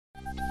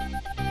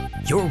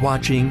You're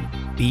watching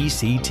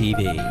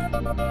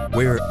BCTV.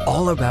 We're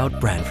all about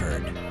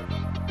Branford.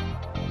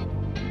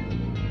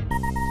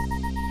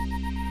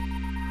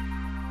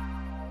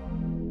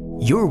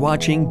 You're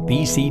watching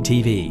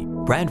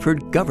BCTV,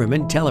 Branford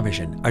Government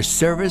Television, a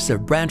service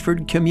of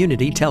Branford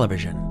Community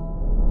Television.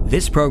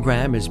 This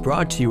program is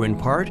brought to you in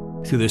part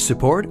through the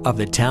support of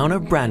the town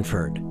of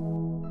Branford.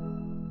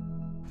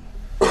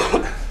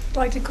 I'd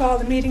like to call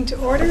the meeting to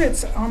order.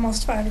 It's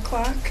almost 5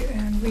 o'clock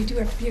and we do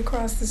have to be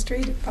across the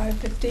street at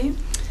 5:15.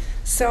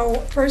 So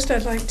first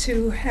I'd like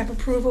to have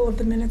approval of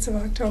the minutes of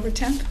October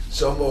 10th.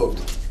 So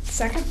moved.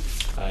 Second?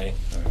 Aye.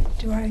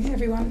 Do I,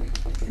 everyone?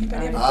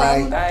 Anybody have a Aye.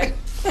 problem? Aye.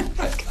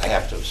 I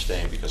have to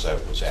abstain because I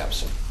was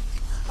absent.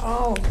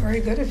 Oh,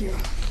 very good of you.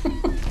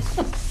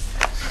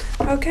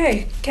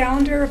 Okay,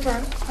 calendar of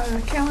our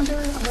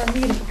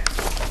meeting.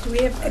 Do we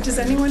have? Does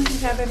anyone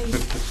have any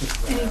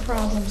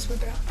problems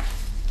with that?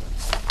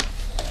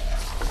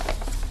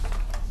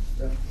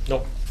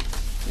 Nope.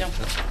 No.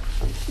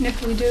 And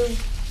if we do,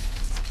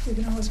 we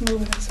can always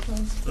move it, I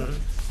suppose.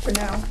 For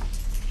now.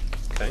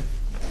 Okay.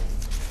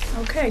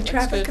 Okay,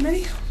 traffic good.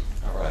 committee.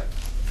 All right.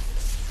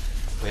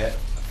 We had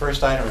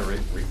first item, a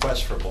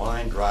request for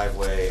blind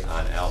driveway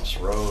on Alps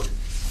Road.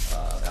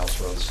 Alps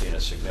Road's seen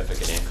a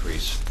significant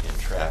increase in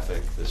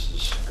traffic. This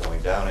is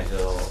going down a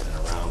hill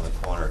and around the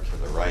corner to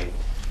the right,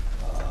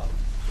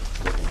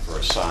 looking for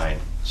a sign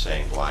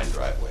saying blind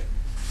driveway.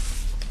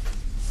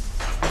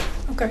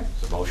 Okay.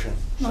 The motion?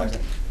 Motion.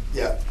 Second?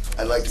 Yeah,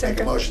 I'd like to make a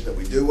Second. motion that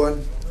we do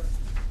one.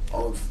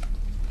 All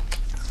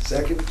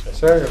second?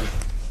 Second.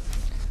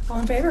 All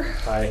in favor?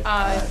 Aye.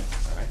 Aye.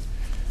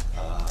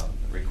 All right.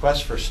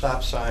 Request for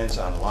stop signs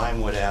on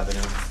Limewood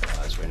Avenue.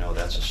 As we know,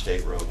 that's a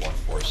State Road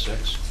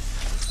 146.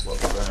 What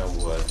we're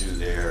going to do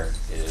there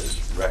is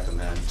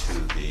recommend to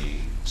the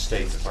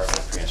State Department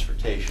of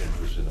Transportation,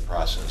 who's in the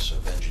process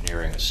of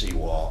engineering a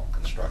seawall,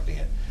 constructing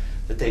it,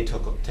 that they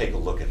take a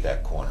look at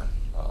that corner.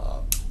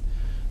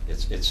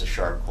 It's a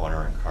sharp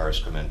corner and cars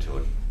come into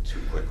it too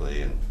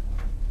quickly, and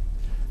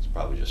it's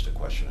probably just a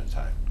question of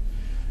time.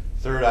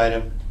 Third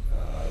item,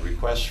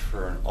 request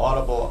for an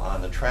audible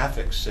on the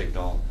traffic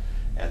signal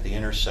at the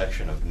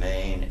intersection of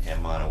Main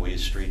and Montague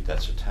Street.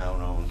 That's a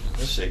town-owned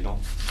signal,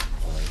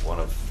 only one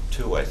of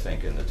two, I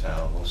think, in the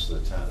town. Most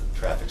of the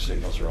traffic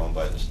signals are owned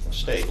by the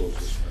state.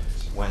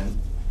 When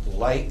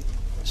light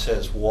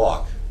says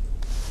walk,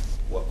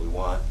 what we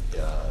want,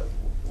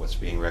 what's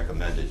being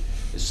recommended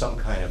is some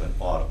kind of an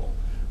audible.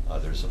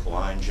 There's a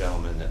blind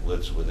gentleman that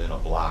lives within a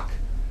block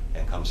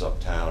and comes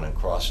uptown and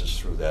crosses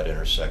through that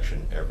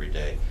intersection every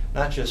day.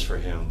 Not just for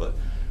him, but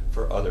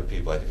for other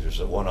people. I think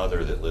there's one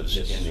other that lives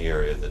in the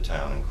area of the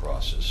town and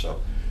crosses. So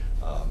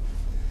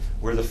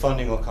where the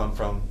funding will come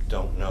from,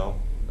 don't know.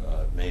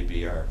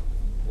 Maybe our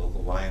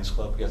local Lions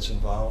Club gets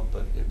involved,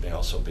 but it may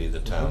also be the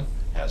town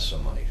has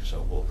some money.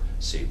 So we'll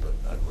see. But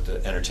I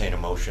would entertain a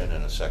motion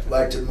in a second.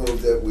 I'd like to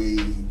move that we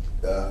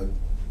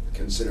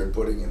consider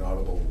putting an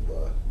audible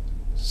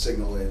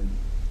signal in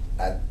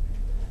at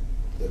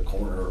the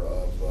corner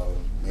of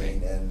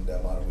Main and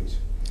Montague.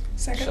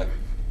 Second?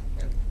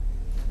 Yeah.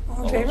 All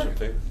in All favor? those in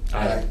favor?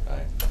 Aye.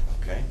 Aye.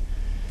 Okay.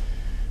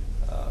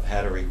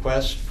 Had a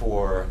request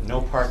for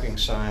no parking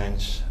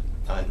signs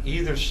on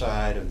either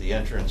side of the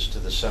entrance to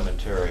the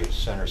cemetery,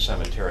 Center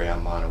Cemetery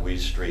on Montague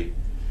Street.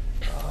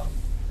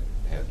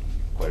 Had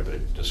quite a bit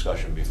of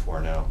discussion before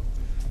now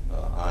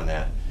on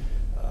that.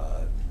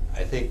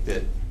 I think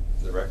that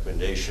the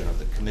recommendation of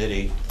the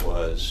committee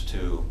was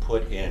to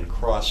put in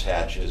cross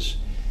hatches.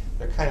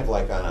 They're kind of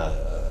like on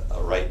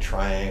a right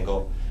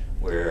triangle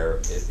where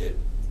it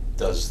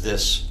does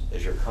this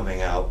as you're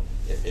coming out.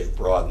 It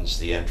broadens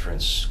the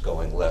entrance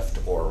going left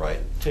or right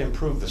to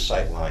improve the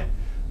sight line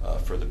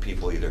for the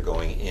people either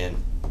going in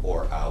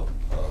or out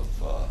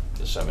of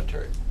the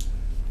cemetery.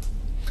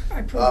 I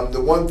approve.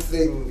 The one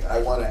thing I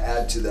want to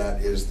add to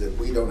that is that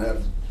we don't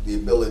have the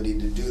ability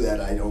to do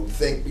that, I don't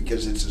think,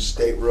 because it's a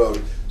state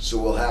road. So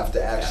we'll have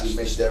to actually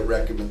make that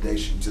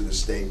recommendation to the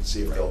state and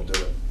see if they'll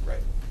do it. Right.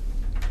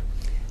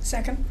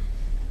 Second?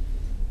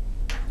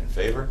 In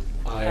favor?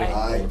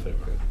 Aye.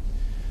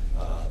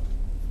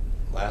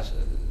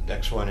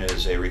 Next one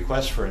is a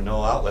request for a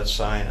no outlet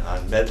sign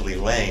on Medley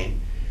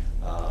Lane.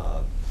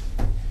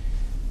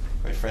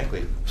 Quite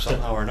frankly,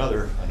 somehow or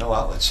another, a no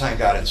outlet sign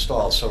got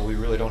installed, so we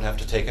really don't have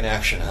to take an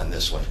action on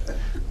this one.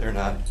 They're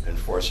not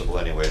enforceable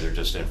anyway, they're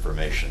just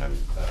information. I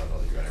don't know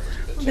that you're gonna ever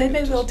get a ticket.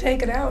 Maybe they'll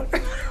take it out.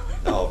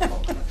 No.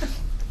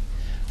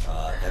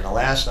 And the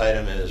last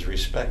item is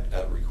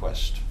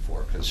request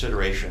for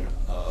consideration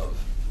of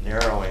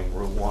narrowing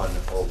Route 1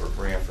 over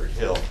Branford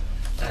Hill.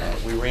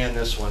 We ran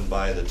this one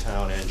by the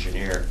town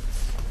engineer,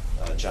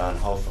 John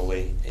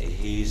Hopefully.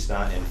 He's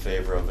not in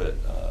favor of it.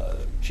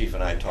 Chief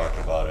and I talked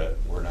about it.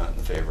 We're not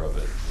in favor of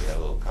it. We had a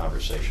little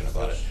conversation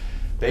about it.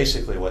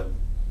 Basically, what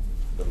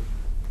the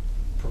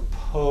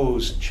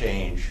proposed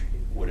change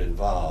would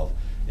involve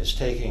is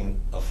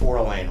taking a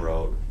 4-lane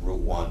road,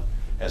 Route 1,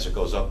 as it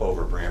goes up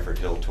over Branford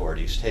Hill toward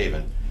East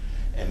Haven,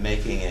 and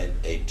making it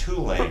a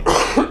 2-lane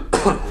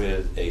road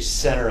with a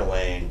center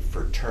lane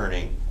for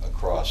turning across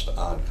crossed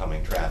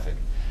oncoming traffic.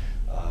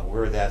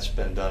 Where that's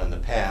been done in the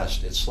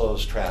past, it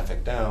slows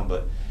traffic down,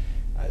 but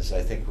as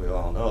I think we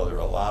all know, there are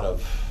a lot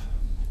of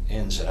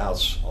ins and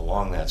outs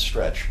along that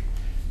stretch,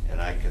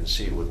 and I can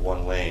see with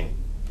one lane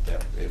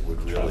that it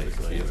would really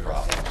be a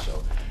problem.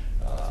 So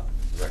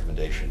the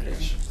recommendation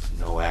is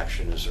no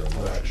action. Is there a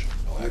motion?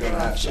 No You don't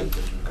have to.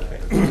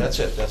 Okay, that's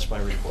it. That's my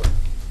report.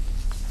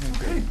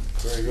 Okay.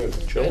 Very good.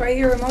 Do Jill? I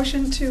hear a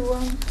motion to,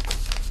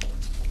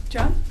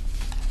 John?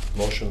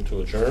 Motion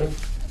to adjourn?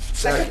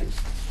 Second.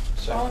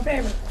 All in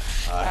favor?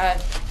 Aye.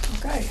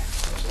 Okay.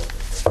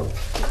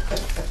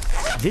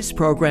 This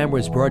program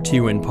was brought to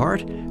you in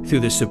part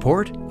through the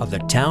support of the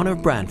Town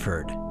of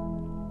Branford.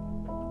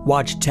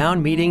 Watch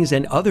town meetings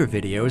and other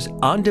videos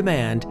on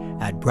demand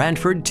at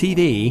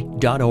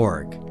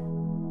BranfordTV.org.